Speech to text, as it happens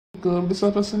curved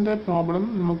surface problem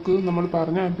നമ്മൾ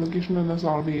പറഞ്ഞ application തന്നെ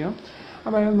solve ചെയ്യാം.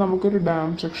 അതായത് നമുക്കൊരു ഡാം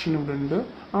സെക്ഷൻ ഇവിടെ ഉണ്ട്.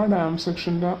 ആ ഡാം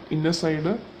സെക്ഷൻ്റെ ഇന്നർ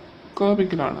സൈഡ്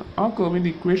കർവിക്കലാണ്. ആ കർവിൻ്റെ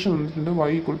ഇക്വേഷൻ വന്നിട്ടുണ്ട് y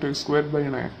 =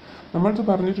 x²/9. നമ്മളത്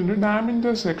പറഞ്ഞിട്ടുണ്ട്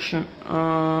ഡാമിൻ്റെ സെക്ഷൻ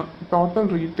ടോട്ടൽ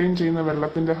റീറ്റെയിൻ ചെയ്യുന്ന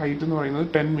വെള്ളത്തിൻ്റെ ഹൈറ്റ് എന്ന് പറയുന്നത്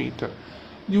 10 മീറ്റർ.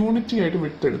 യൂണിറ്റി ആയിട്ട്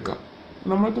വിട്ടെടുക്കാം.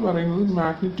 നമ്മളത് പറയുന്നത്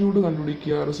മാഗ്നിറ്റ്യൂഡ്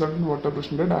കണ്ടുപിടിക്കുക, റിസൾട്ടൻറ്റ് വാട്ടർ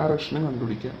പ്രഷറിൻ്റെ ഡയറക്ഷനും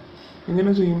കണ്ടുപിടിക്കുക.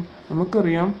 എങ്ങനെ ചെയ്യും?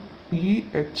 നമുക്കറിയാം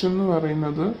PH എന്ന്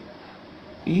പറയുന്നത്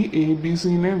ഈ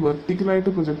ABC-നെ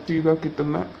വെർട്ടിക്കലായിട്ട് പ്രൊജക്റ്റ് ചെയ്താൽ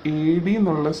കിട്ടുന്ന AD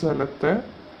എന്നുള്ള സ്ഥലത്തെ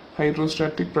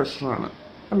ഹൈഡ്രോസ്റ്റാറ്റിക് പ്രഷറാണ്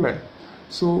അല്ലേ?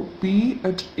 So P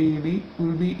at AD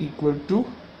will be equal to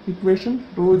equation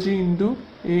ρg into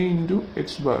A into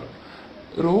h bar.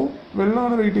 Raw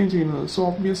വെള്ളമാണ് റീറ്റെയിൻ ചെയ്യുന്നത്. So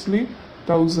obviously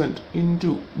 1000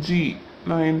 into G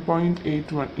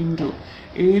 9.81 into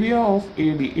area of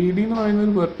AD. AD എന്ന് പറയുന്നത്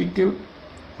ഒരു വെർട്ടിക്കൽ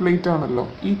പ്ലേറ്റ് ആണല്ലോ.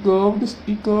 ഈ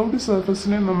കേർവ്ഡ്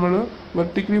സർഫസിനെ നമ്മൾ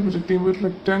വെർട്ടിക്കലി പ്രൊജക്ട് ചെയ്യുമ്പോൾ ഒരു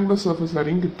റെക്ടാങ്കുലർ സർഫസ്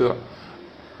ആയിരിക്കും കിട്ടുക.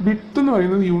 വിഡ്ത്ത് എന്ന്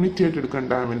പറയുന്നത് യൂണിറ്റ് ആയിട്ട് എടുക്കാം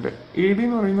ഡാമിൻ്റെ. AD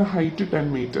എന്ന് പറയുന്ന height 10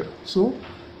 metre. So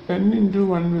 10 into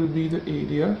 1 will be the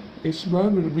area. H bar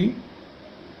will be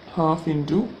half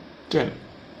into 10.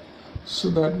 So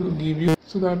that will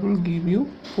give you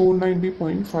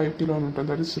 490.5 kilonewton.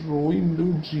 That is rho into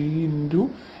G into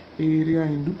area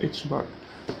into H bar.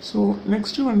 So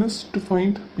next one is to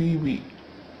find PV.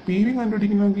 PV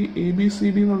കണ്ടുപിടിക്കണമെങ്കിൽ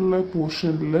ABCD എന്നുള്ള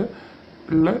പോർഷനിൽ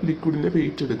ഉള്ള ലിക്വിഡിൻ്റെ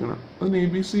wait എടുക്കണം. അതിന്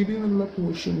ABCD എന്നുള്ള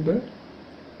പോർഷൻ്റെ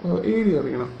area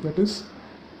അറിയണം. That is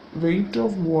weight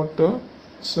of water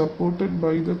supported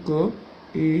by the curve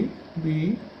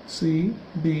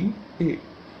ABCDA.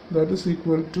 That is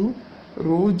equal to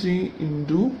rho G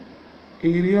into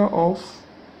area of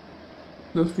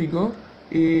the figure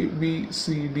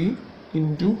ABCD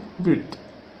into width.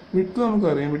 Width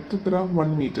നമുക്കറിയാം. Width എത്ര?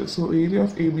 1 metre. So area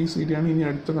of ABCD ആണ് ഇനി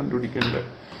അടുത്ത് കണ്ടുപിടിക്കേണ്ടത്.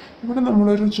 ഇവിടെ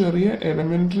നമ്മളൊരു ചെറിയ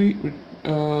elementary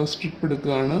strip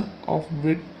എടുക്കുകയാണ് of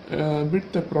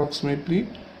width approximately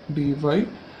dy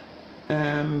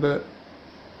and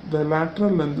the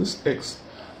lateral length is x.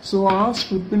 So ആ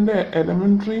സ്ട്രിപ്പിൻ്റെ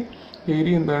എലമെൻ്ററി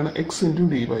ഏരിയ എന്താണ്? x into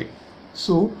dy.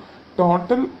 So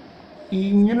total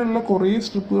ഇങ്ങനെയുള്ള കുറേ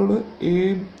സ്ട്രിപ്പുകൾ A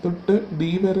തൊട്ട് D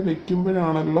വരെ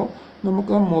വയ്ക്കുമ്പോഴാണല്ലോ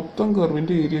നമുക്ക് ആ മൊത്തം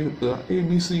കർവിൻ്റെ ഏരിയ കിട്ടുക.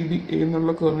 ABCD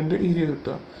എന്നുള്ള കർവിൻ്റെ ഏരിയ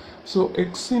കിട്ടുക. സോ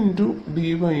x into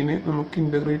dy-നെ നമുക്ക്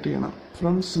ഇൻ്റഗ്രേറ്റ് ചെയ്യണം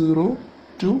from 0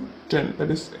 to 10.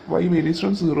 That is y varies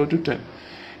from 0 to 10.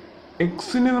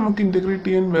 എക്സിനെ നമുക്ക് ഇൻ്റഗ്രേറ്റ്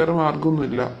ചെയ്യാൻ വേറെ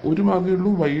മാർഗ്ഗമൊന്നുമില്ല. ഒരു മാർഗ്ഗമേ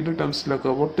ഉള്ളൂ, വൈയുടെ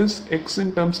ടേംസിലാക്കുക. What is X in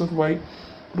terms of y?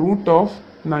 Root of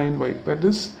 9y. That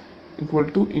is equal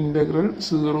to integral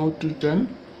 0 to 10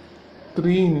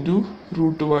 3 into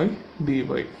root y dy.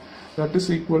 That is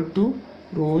equal to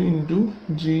rho into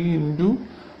G into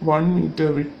 1 meter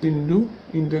width into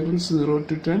integral 0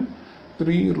 to 10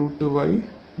 3 root y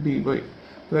dy.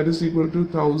 That is equal to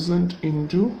 1000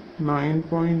 into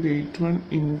 9.81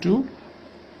 into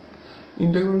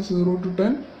integral 0 to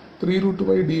 10 3 root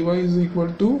y dy is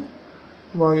equal to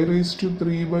y raised to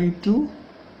 3/2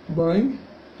 by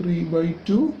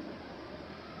 3/2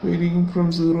 varying from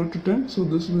 0 to 10. So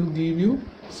this will give you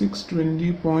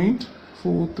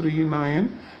 620.439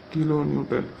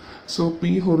 kilonewton. So P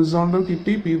horizontal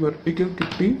kitty, P vertical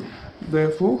kitty.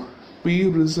 Therefore P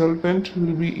resultant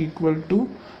will be equal to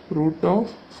root of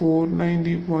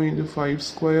 490.5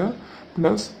 square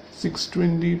plus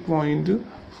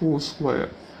 620.4 square.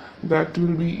 That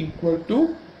will be equal to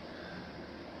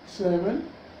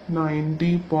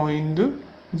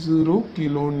 790.0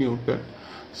 kilonewton.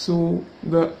 So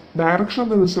the direction of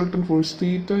the resultant force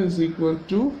theta is equal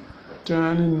to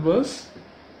tan inverse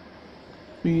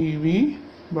PV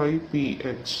by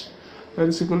PH. That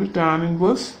is equal to tan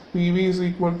inverse PV is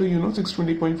equal to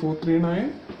 620.439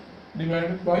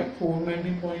 divided by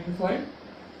 490.5.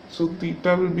 So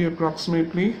theta will be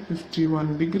approximately 51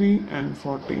 degree and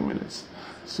 40 minutes.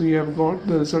 So you have got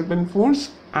the resultant force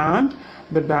and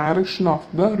the direction of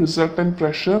the resultant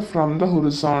pressure from the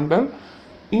horizontal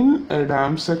in a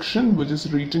dam section which is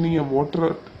retaining a water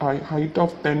height of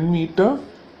 10 meter,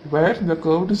 where the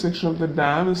curved section of the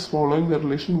dam is following the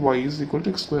relation y is equal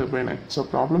to x²/9. So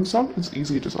problem solved. It's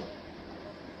easy to solve.